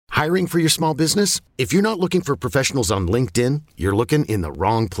Hiring for your small business? If you're not looking for professionals on LinkedIn, you're looking in the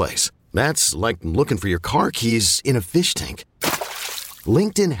wrong place. That's like looking for your car keys in a fish tank.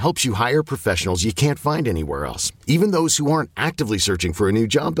 LinkedIn helps you hire professionals you can't find anywhere else, even those who aren't actively searching for a new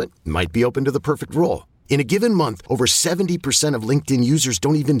job but might be open to the perfect role. In a given month, over 70% of LinkedIn users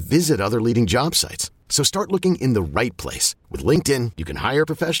don't even visit other leading job sites. So start looking in the right place. With LinkedIn, you can hire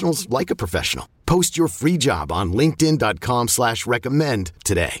professionals like a professional. Post your free job on linkedin.com/recommend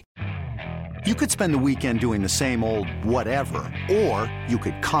today. You could spend the weekend doing the same old whatever, or you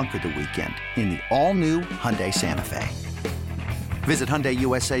could conquer the weekend in the all-new Hyundai Santa Fe. Visit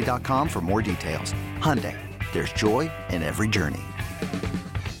HyundaiUSA.com for more details. Hyundai, there's joy in every journey.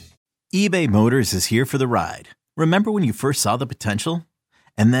 eBay Motors is here for the ride. Remember when you first saw the potential?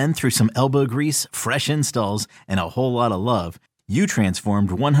 And then through some elbow grease, fresh installs, and a whole lot of love, you transformed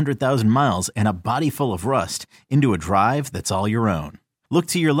 100,000 miles and a body full of rust into a drive that's all your own. Look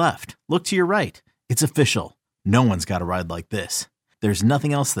to your left. Look to your right. It's official. No one's got a ride like this. There's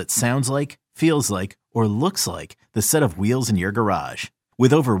nothing else that sounds like, feels like, or looks like the set of wheels in your garage.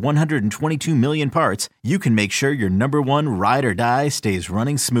 With over 122 million parts, you can make sure your number one ride or die stays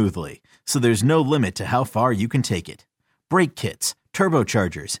running smoothly. So there's no limit to how far you can take it. Brake kits,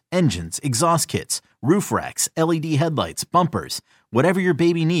 turbochargers, engines, exhaust kits, roof racks, LED headlights, bumpers, whatever your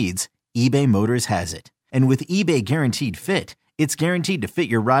baby needs, eBay Motors has it. And with eBay Guaranteed Fit, it's guaranteed to fit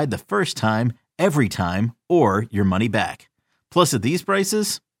your ride the first time, every time, or your money back. Plus at these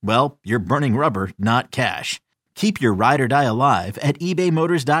prices, well, you're burning rubber, not cash. Keep your ride or die alive at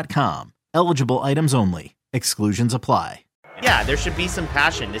ebaymotors.com. Eligible items only. Exclusions apply. Yeah, there should be some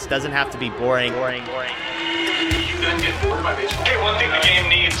passion. This doesn't have to be boring. You guys get bored by baseball. Hey, one thing the game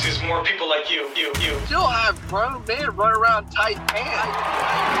needs is more people like you. Still have grown men run around tight pants.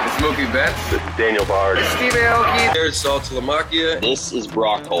 It's Mookie Betts. It's Daniel Bard. It's Steve Aoki. There's Sal Talamacchia. This is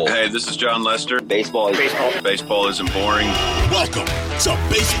Brock Holt. Hey, this is John Lester. Baseball isn't boring. Welcome to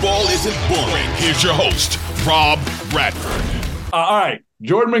Baseball Isn't Boring. Here's your host, Rob Bradford. All right,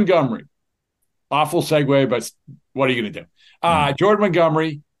 Jordan Montgomery. Awful segue, but what are you going to do? Jordan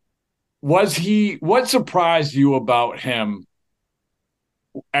Montgomery. What surprised you about him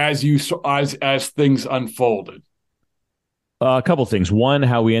as things unfolded? A couple things. One,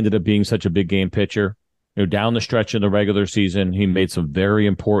 how he ended up being such a big game pitcher. Down the stretch in the regular season, he made some very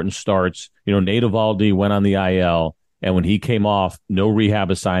important starts. Nate Eovaldi went on the IL, and when he came off, no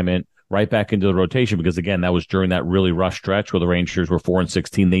rehab assignment, right back into the rotation, because again, that was during that really rough stretch where the Rangers were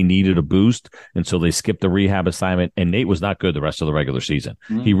 4-16. They needed a boost, and so they skipped the rehab assignment, and Nate was not good the rest of the regular season.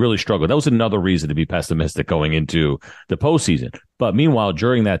 Mm-hmm. He really struggled. That was another reason to be pessimistic going into the postseason. But meanwhile,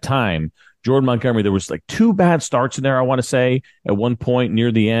 during that time, Jordan Montgomery, there was like 2 bad starts in there, I want to say, at one point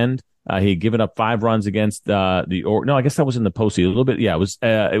near the end. He had given up 5 runs against I guess that was in the postseason a little bit. Yeah, it was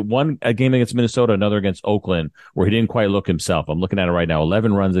a game against Minnesota, another against Oakland, where he didn't quite look himself. I'm looking at it right now.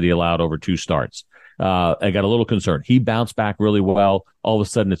 11 runs that he allowed over 2 starts. I got a little concerned. He bounced back really well. All of a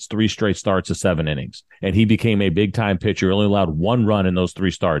sudden, it's 3 straight starts of 7 innings, and he became a big time pitcher. He only allowed 1 run in those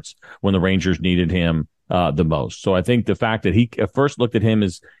 3 starts when the Rangers needed him the most. So I think the fact that he at first looked at him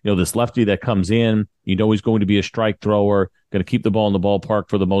as, this lefty that comes in, he's going to be a strike thrower, going to keep the ball in the ballpark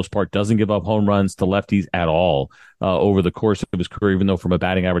for the most part, doesn't give up home runs to lefties at all over the course of his career, even though from a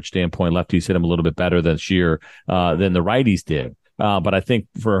batting average standpoint, lefties hit him a little bit better than the righties did. But I think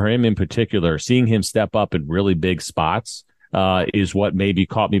for him in particular, seeing him step up in really big spots is what maybe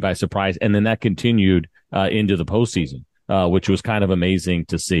caught me by surprise. And then that continued into the postseason, which was kind of amazing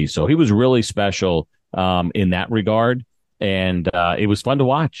to see. So he was really special in that regard. And it was fun to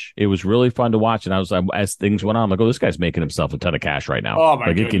watch. It was really fun to watch. And as things went on, I'm like, this guy's making himself a ton of cash right now. Oh, my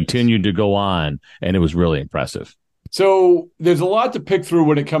goodness. It continued to go on, and it was really impressive. So there's a lot to pick through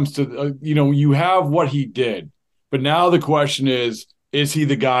when it comes to, you have what he did. But now the question is he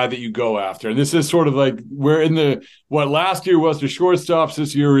the guy that you go after? And this is sort of like we're in what last year was to shortstops,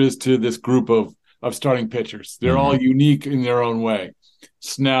 this year is to this group of starting pitchers. They're all unique in their own way.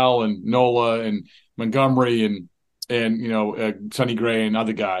 Snell and Nola and Montgomery and Sonny Gray and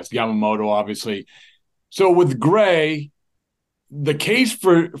other guys, Yamamoto, obviously. So with Gray, the case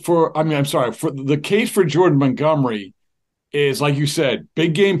for the case for Jordan Montgomery is, like you said,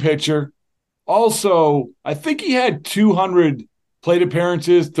 big game pitcher. Also, I think he had 200 plate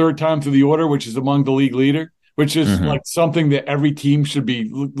appearances, 3rd time through the order, which is among the league leader, which is like something that every team should be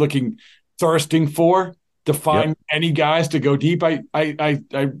thirsting for, to find any guys to go deep. I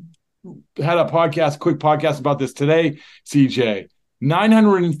had a quick podcast about this today, CJ.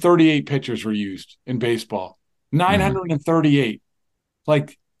 938 pitchers were used in baseball. 938.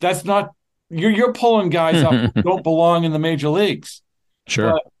 Like, that's not – you're pulling guys up who don't belong in the major leagues.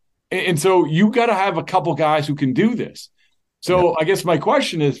 Sure. And so you got to have a couple guys who can do this. So I guess my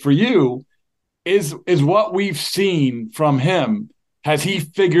question is for you, is what we've seen from him, has he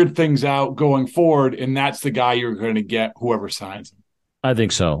figured things out going forward, and that's the guy you're going to get whoever signs him? I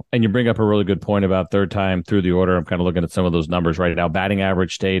think so. And you bring up a really good point about third time through the order. I'm kind of looking at some of those numbers right now. Batting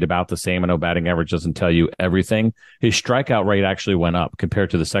average stayed about the same. I know batting average doesn't tell you everything. His strikeout rate actually went up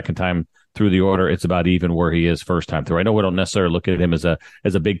compared to the second time through the order. It's about even where he is first time through. I know we don't necessarily look at him as a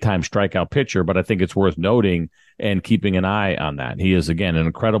big time strikeout pitcher, but I think it's worth noting and keeping an eye on that. He is, again, an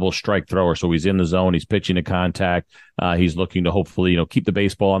incredible strike thrower. So he's in the zone. He's pitching to contact. He's looking to hopefully, keep the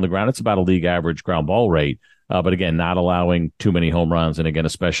baseball on the ground. It's about a league average ground ball rate. But again, not allowing too many home runs, and again,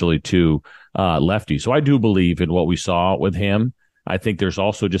 especially to lefties. So I do believe in what we saw with him. I think there's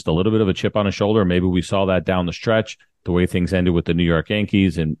also just a little bit of a chip on his shoulder. Maybe we saw that down the stretch, the way things ended with the New York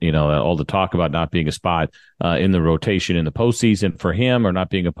Yankees, and all the talk about not being a spot in the rotation in the postseason for him, or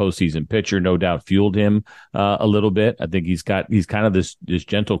not being a postseason pitcher, no doubt fueled him a little bit. I think he's kind of this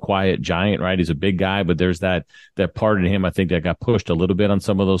gentle, quiet giant, right? He's a big guy, but there's that part in him, I think, that got pushed a little bit on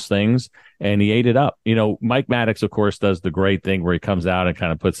some of those things, and he ate it up. Mike Maddox, of course, does the great thing where he comes out and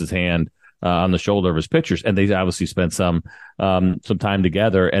kind of puts his hand on the shoulder of his pitchers, and they obviously spent some time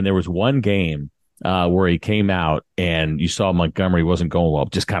together. And there was one game where he came out and you saw Montgomery wasn't going well,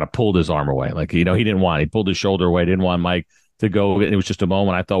 just kind of pulled his arm away. Like, he pulled his shoulder away, didn't want Mike to go. It was just a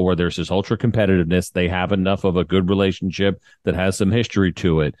moment, I thought, where there's this ultra competitiveness. They have enough of a good relationship that has some history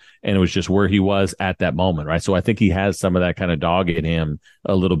to it. And it was just where he was at that moment, right? So I think he has some of that kind of dog in him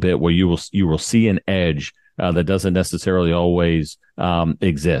a little bit, where you will see an edge that doesn't necessarily always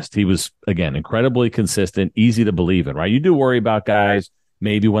exist. He was, again, incredibly consistent, easy to believe in, right? You do worry about guys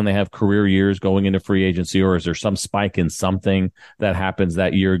maybe when they have career years going into free agency, or is there some spike in something that happens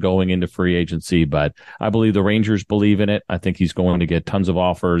that year going into free agency? But I believe the Rangers believe in it. I think he's going to get tons of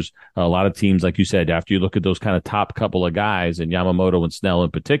offers. A lot of teams, like you said, after you look at those kind of top couple of guys, and Yamamoto and Snell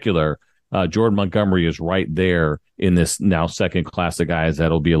in particular, Jordan Montgomery is right there in this now second class of guys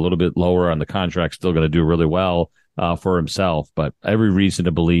that'll be a little bit lower on the contract, still going to do really well for himself. But every reason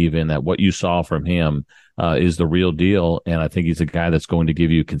to believe in that what you saw from him is the real deal. And I think he's a guy that's going to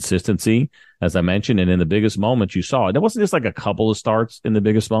give you consistency, as I mentioned. And in the biggest moments you saw, it wasn't just like a couple of starts in the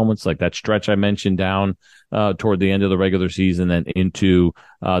biggest moments, like that stretch I mentioned down toward the end of the regular season and into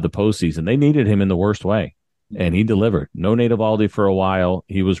the postseason. They needed him in the worst way. And he delivered. No Nate Eovaldi for a while.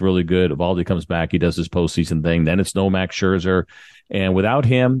 He was really good. Eovaldi comes back. He does his postseason thing. Then it's no Max Scherzer. And without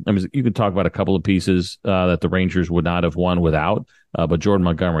him, I mean, you could talk about a couple of pieces that the Rangers would not have won without. But Jordan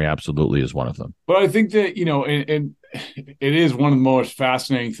Montgomery absolutely is one of them. But I think that, and it is one of the most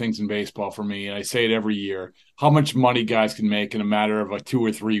fascinating things in baseball for me. And I say it every year, how much money guys can make in a matter of a 2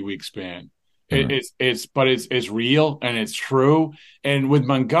 or 3 week span. It's real and it's true. And with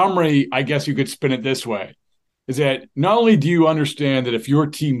Montgomery, I guess you could spin it this way. Is that not only do you understand that if your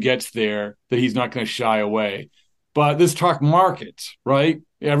team gets there, that he's not going to shy away, but let's talk markets, right?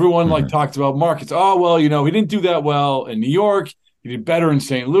 Everyone talks about markets. Oh, well, he didn't do that well in New York. He did better in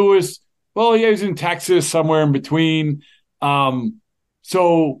St. Louis. Well, yeah, he's in Texas, somewhere in between. But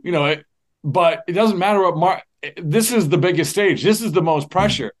it doesn't matter what this is the biggest stage. This is the most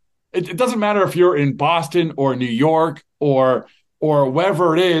pressure. It doesn't matter if you're in Boston or New York or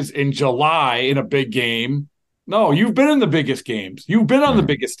wherever it is in July in a big game. No, you've been in the biggest games. You've been on the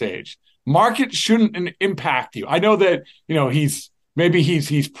biggest stage. Market shouldn't impact you. I know that, he's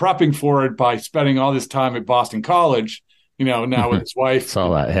prepping for it by spending all this time at Boston College, now with his wife.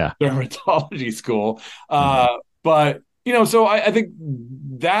 Saw that, yeah. Dermatology school. But, so I think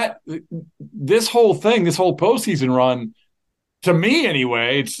that this whole postseason run, to me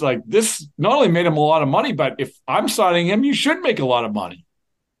anyway, it's like this not only made him a lot of money, but if I'm signing him, you should make a lot of money.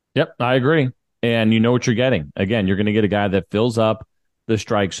 Yep, I agree. And you know what you're getting. Again, you're going to get a guy that fills up the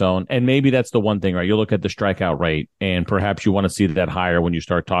strike zone. And maybe that's the one thing, right? You look at the strikeout rate, and perhaps you want to see that higher when you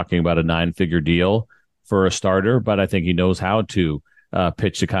start talking about a 9-figure deal for a starter. But I think he knows how to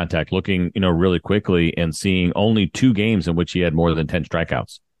pitch to contact, looking, really quickly and seeing only 2 games in which he had more than 10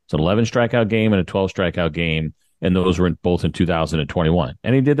 strikeouts. It's an 11 strikeout game and a 12 strikeout game. And those were both in 2021.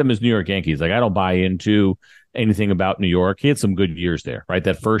 And he did them as New York Yankees. Like, I don't buy into anything about New York. He had some good years there, right?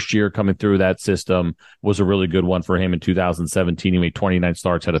 That first year coming through that system was a really good one for him in 2017. He made 29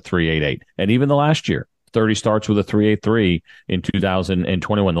 starts, had a 3.88. And even the last year, 30 starts with a 3.83 in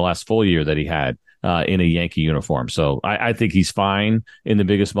 2021, the last full year that he had in a Yankee uniform. So I think he's fine in the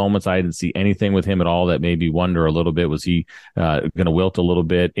biggest moments. I didn't see anything with him at all that made me wonder a little bit. Was he going to wilt a little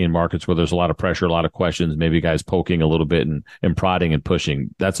bit in markets where there's a lot of pressure, a lot of questions, maybe guys poking a little bit and prodding and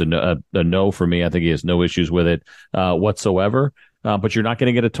pushing? That's a no for me. I think he has no issues with it whatsoever. but you're not going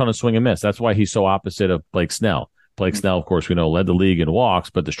to get a ton of swing and miss. That's why he's so opposite of Blake Snell. Blake Snell, of course, we know led the league in walks,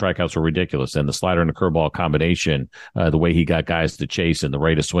 but the strikeouts were ridiculous. And the slider and the curveball combination, the way he got guys to chase and the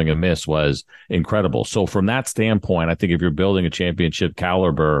rate of swing and miss was incredible. So from that standpoint, I think if you're building a championship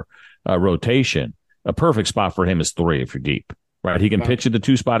caliber rotation, a perfect spot for him is 3 if you're deep, right? He can pitch at the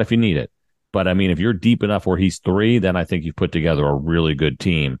 2 spot if you need it. But, I mean, if you're deep enough where he's 3, then I think you've put together a really good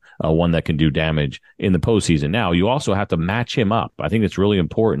team, one that can do damage in the postseason. Now, you also have to match him up. I think it's really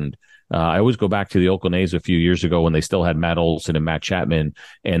important. I always go back to the Oakland A's a few years ago when they still had Matt Olson and Matt Chapman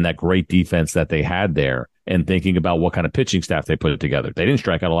and that great defense that they had there, and thinking about what kind of pitching staff they put together. They didn't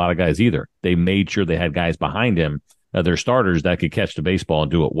strike out a lot of guys either. They made sure they had guys behind him, their starters that could catch the baseball and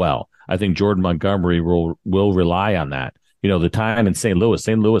do it well. I think Jordan Montgomery will rely on that. You know, the time in St.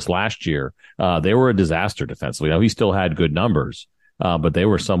 Louis last year, they were a disaster defensively. Now, he still had good numbers, but they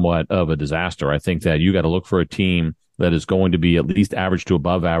were somewhat of a disaster. I think that you got to look for a team that is going to be at least average to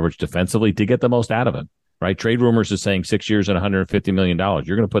above average defensively to get the most out of him, right? Trade Rumors is saying 6 years and $150 million.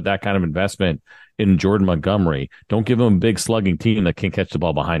 You're going to put that kind of investment in Jordan Montgomery. Don't give him a big slugging team that can catch the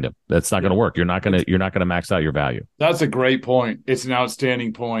ball behind him. That's not going to work. You're not going to max out your value. That's a great point. It's an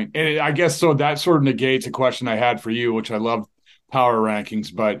outstanding point. And I guess so that sort of negates a question I had for you, which I love power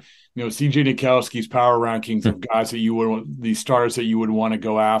rankings, but you know, CJ Nikelski's power rankings of guys that you would, the stars that you would want to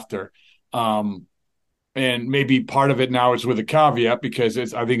go after. And maybe part of it now is with a caveat because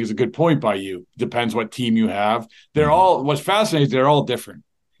I think it's a good point by you. Depends what team you have. They're all, what's fascinating is they're all different.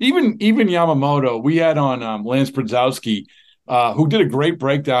 Even Yamamoto, we had on Lance Brzezowski, who did a great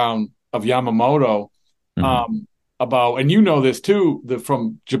breakdown of Yamamoto about, and you know this too,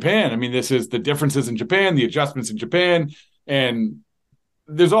 from Japan. I mean, this is the differences in Japan, the adjustments in Japan, and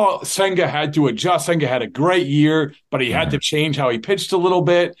Senga had to adjust. Senga had a great year, but he had to change how he pitched a little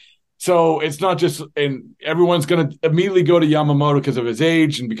bit. So it's not just, and everyone's going to immediately go to Yamamoto because of his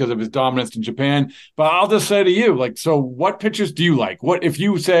age and because of his dominance in Japan. But I'll just say to you, like, so what pitchers do you like? What if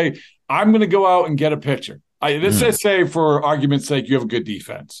you say, I'm going to go out and get a pitcher? Let's say, for argument's sake, you have a good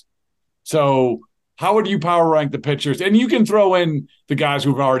defense. So how would you power rank the pitchers? And you can throw in the guys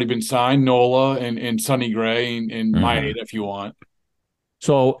who've already been signed, Nola and Sonny Gray and Maeda if you want.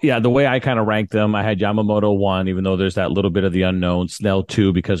 So, yeah, the way I kind of ranked them, I had Yamamoto 1, even though there's that little bit of the unknown. Snell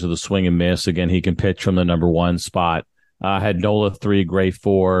 2 because of the swing and miss. Again, he can pitch from the number 1 spot. I had Nola 3, Gray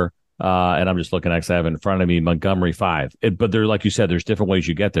 4, and I'm just looking, actually, I have in front of me Montgomery 5. But there, like you said, there's different ways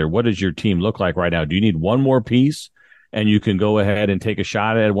you get there. What does your team look like right now? Do you need one more piece, and you can go ahead and take a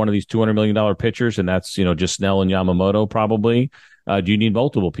shot at one of these $200 million pitchers, and that's, you know, just Snell and Yamamoto probably? Do you need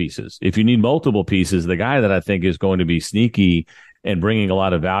multiple pieces? If you need multiple pieces, the guy that I think is going to be sneaky and bringing a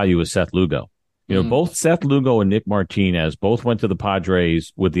lot of value is Seth Lugo. You know, both Seth Lugo and Nick Martinez both went to the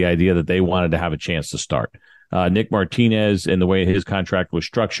Padres with the idea that they wanted to have a chance to start. Nick Martinez, in the way his contract was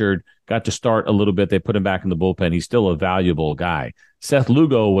structured, got to start a little bit. They put him back in the bullpen. He's still a valuable guy. Seth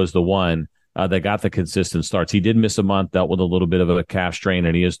Lugo was the one that got the consistent starts. He did miss a month, dealt with a little bit of a calf strain,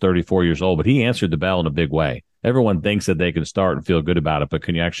 and he is 34 years old, but he answered the bell in a big way. Everyone thinks that they can start and feel good about it, but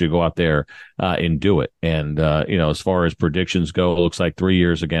can you actually go out there and do it? And, you know, as far as predictions go, it looks like 3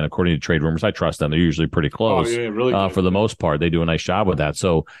 years, again, according to Trade Rumors. I trust them. They're usually pretty close really for the most part. They do a nice job with that.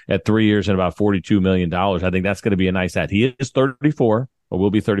 So at 3 years and about $42 million, I think that's going to be a nice add. He is 34. Or will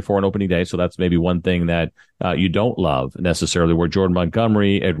be 34 on opening day, so that's maybe one thing that you don't love necessarily. Where Jordan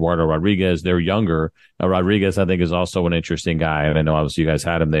Montgomery, Eduardo Rodriguez, they're younger. Rodriguez, I think, is also an interesting guy, and I know obviously you guys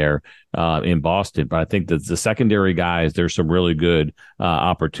had him there in Boston, but I think that the secondary guys, there's some really good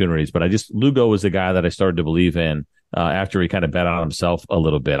opportunities. But Lugo was the guy that I started to believe in after he kind of bet on himself a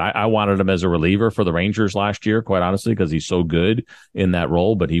little bit. I wanted him as a reliever for the Rangers last year, quite honestly, because he's so good in that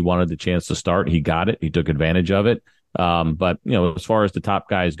role, but he wanted the chance to start. He got it. He took advantage of it. But, you know, as far as the top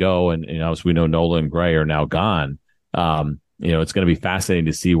guys go, and, you know, as we know, Nola and Gray are now gone, you know, it's going to be fascinating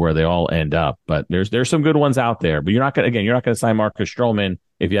to see where they all end up. But there's some good ones out there. But you're not going to sign Marcus Stroman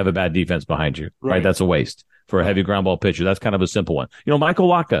if you have a bad defense behind you, right? That's a waste for a heavy ground ball pitcher. That's kind of a simple one. You know, Michael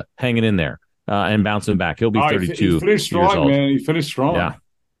Wacha hanging in there and bouncing back. He'll be 32 he finished strong, years old. Man. He finished strong. Yeah,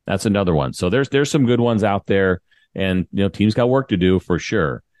 that's another one. So there's some good ones out there, and, you know, teams got work to do for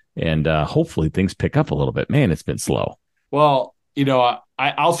sure. And hopefully things pick up a little bit. Man, it's been slow. Well, you know,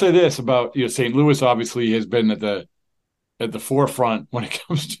 I'll say this about, you know, St. Louis obviously has been at the forefront when it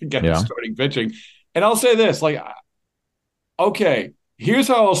comes to getting starting pitching. And I'll say this, like, okay, here's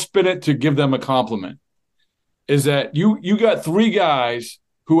how I'll spin it to give them a compliment, is that you got 3 guys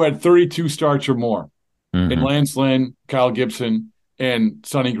who had 32 starts or more in Lance Lynn, Kyle Gibson, and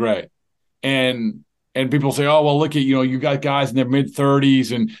Sonny Gray. And And people say, oh, well, look at, you got guys in their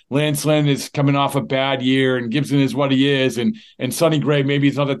mid-30s, and Lance Lynn is coming off a bad year, and Gibson is what he is, and Sonny Gray, maybe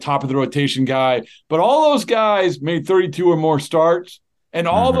he's not the top of the rotation guy. But all those guys made 32 or more starts, and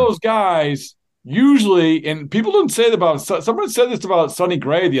all those guys usually, and people don't say that about, someone said this about Sonny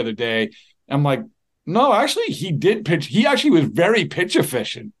Gray the other day. I'm like, no, actually, he did pitch. He actually was very pitch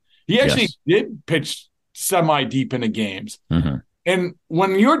efficient. He actually did pitch semi-deep into games. And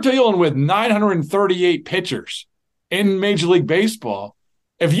when you're dealing with 938 pitchers in Major League Baseball,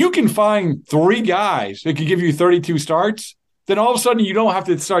 if you can find 3 guys that can give you 32 starts, then all of a sudden you don't have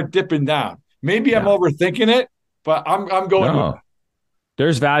to start dipping down. Maybe I'm overthinking it, but I'm going with it.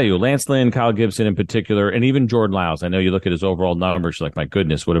 There's value. Lance Lynn, Kyle Gibson in particular, and even Jordan Lyles. I know you look at his overall numbers, you're like, my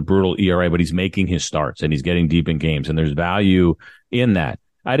goodness, what a brutal ERA, but he's making his starts and he's getting deep in games, and there's value in that.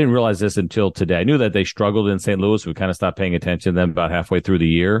 I didn't realize this until today. I knew that they struggled in St. Louis. We kind of stopped paying attention to them about halfway through the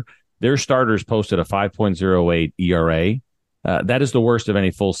year. Their starters posted a 5.08 ERA. That is the worst of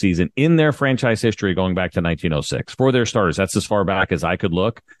any full season in their franchise history going back to 1906. For their starters, that's as far back as I could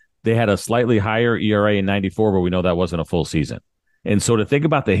look. They had a slightly higher ERA in 94, but we know that wasn't a full season. And so to think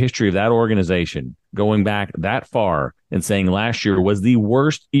about the history of that organization going back that far and saying last year was the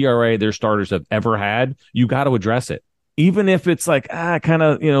worst ERA their starters have ever had, you got to address it. Even if it's like kind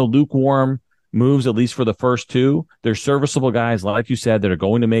of lukewarm moves, at least for the first 2, they're serviceable guys, like you said, that are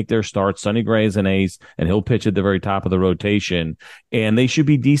going to make their starts. Sonny Gray is an ace, and he'll pitch at the very top of the rotation, and they should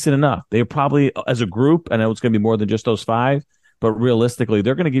be decent enough. They're probably, as a group, I know it's going to be more than just those 5, but realistically,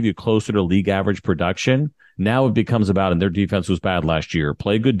 they're going to give you closer to league average production. Now it becomes about, and their defense was bad last year,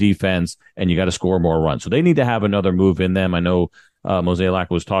 play good defense, and you got to score more runs. So they need to have another move in them. I know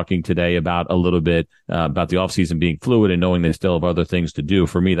Mozeliak was talking today about a little bit about the offseason being fluid and knowing they still have other things to do.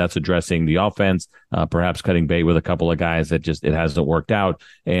 For me, that's addressing the offense, perhaps cutting bait with a couple of guys that just it hasn't worked out,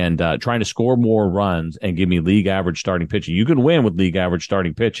 and trying to score more runs and give me league average starting pitching. You can win with league average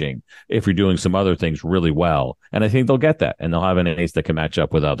starting pitching if you're doing some other things really well. And I think they'll get that, and they'll have an ace that can match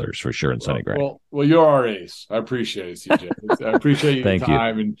up with others for sure in Sonny Gray. Well, you're our ace. I appreciate it, CJ. I appreciate your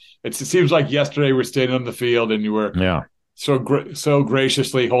time. And it seems like yesterday we're standing on the field and you were so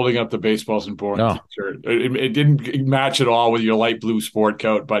graciously holding up the Baseballs and Boring t-shirt. It didn't match at all with your light blue sport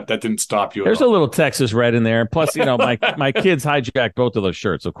coat, but that didn't stop you. There's a little Texas red in there. Plus, my kids hijacked both of those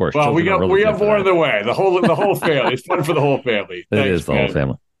shirts, of course. Well, we got more in the way. The whole family. It's fun for the whole family. It is the whole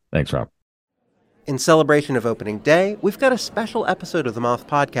family. Thanks, Rob. In celebration of opening day, we've got a special episode of the Moth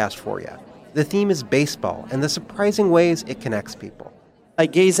Podcast for you. The theme is baseball and the surprising ways it connects people. I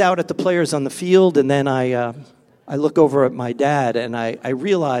gaze out at the players on the field, and then I look over at my dad, and I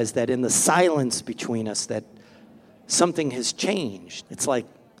realize that in the silence between us that something has changed. It's like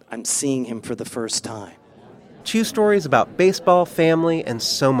I'm seeing him for the first time. 2 stories about baseball, family, and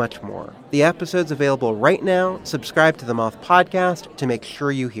so much more. The episode's available right now. Subscribe to the Moth Podcast to make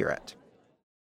sure you hear it.